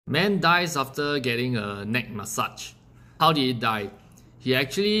Man dies after getting a neck massage. How did he die? He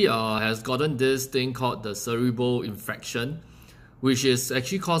actually has gotten this thing called the cerebral infection, which is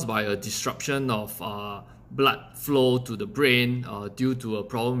actually caused by a disruption of blood flow to the brain due to a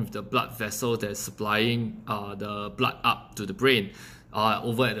problem with the blood vessel that's supplying the blood up to the brain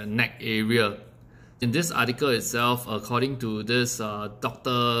over at the neck area. In this article itself, according to this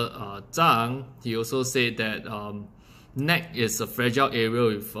Dr. Zhang, he also said that neck is a fragile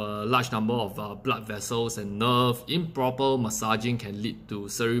area with a large number of blood vessels and nerve. Improper massaging can lead to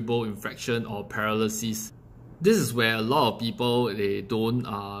cerebral infection or paralysis. This is where a lot of people, they don't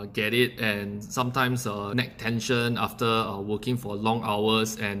get it, and sometimes neck tension after working for long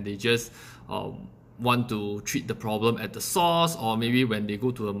hours, and they just want to treat the problem at the source, or maybe when they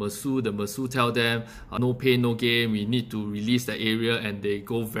go to a masseuse, the masseuse tell them no pain no gain, we need to release the area, and they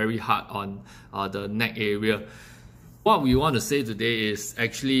go very hard on the neck area. What we want to say today is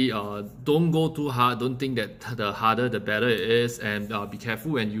actually don't go too hard. Don't think that the harder the better it is, and be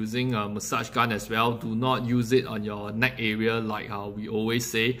careful when using a massage gun as well. Do not use it on your neck area like we always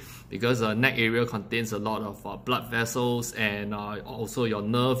say, because the neck area contains a lot of blood vessels and also your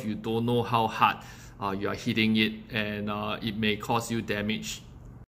nerve. You don't know how hard you are hitting it, and it may cause you damage.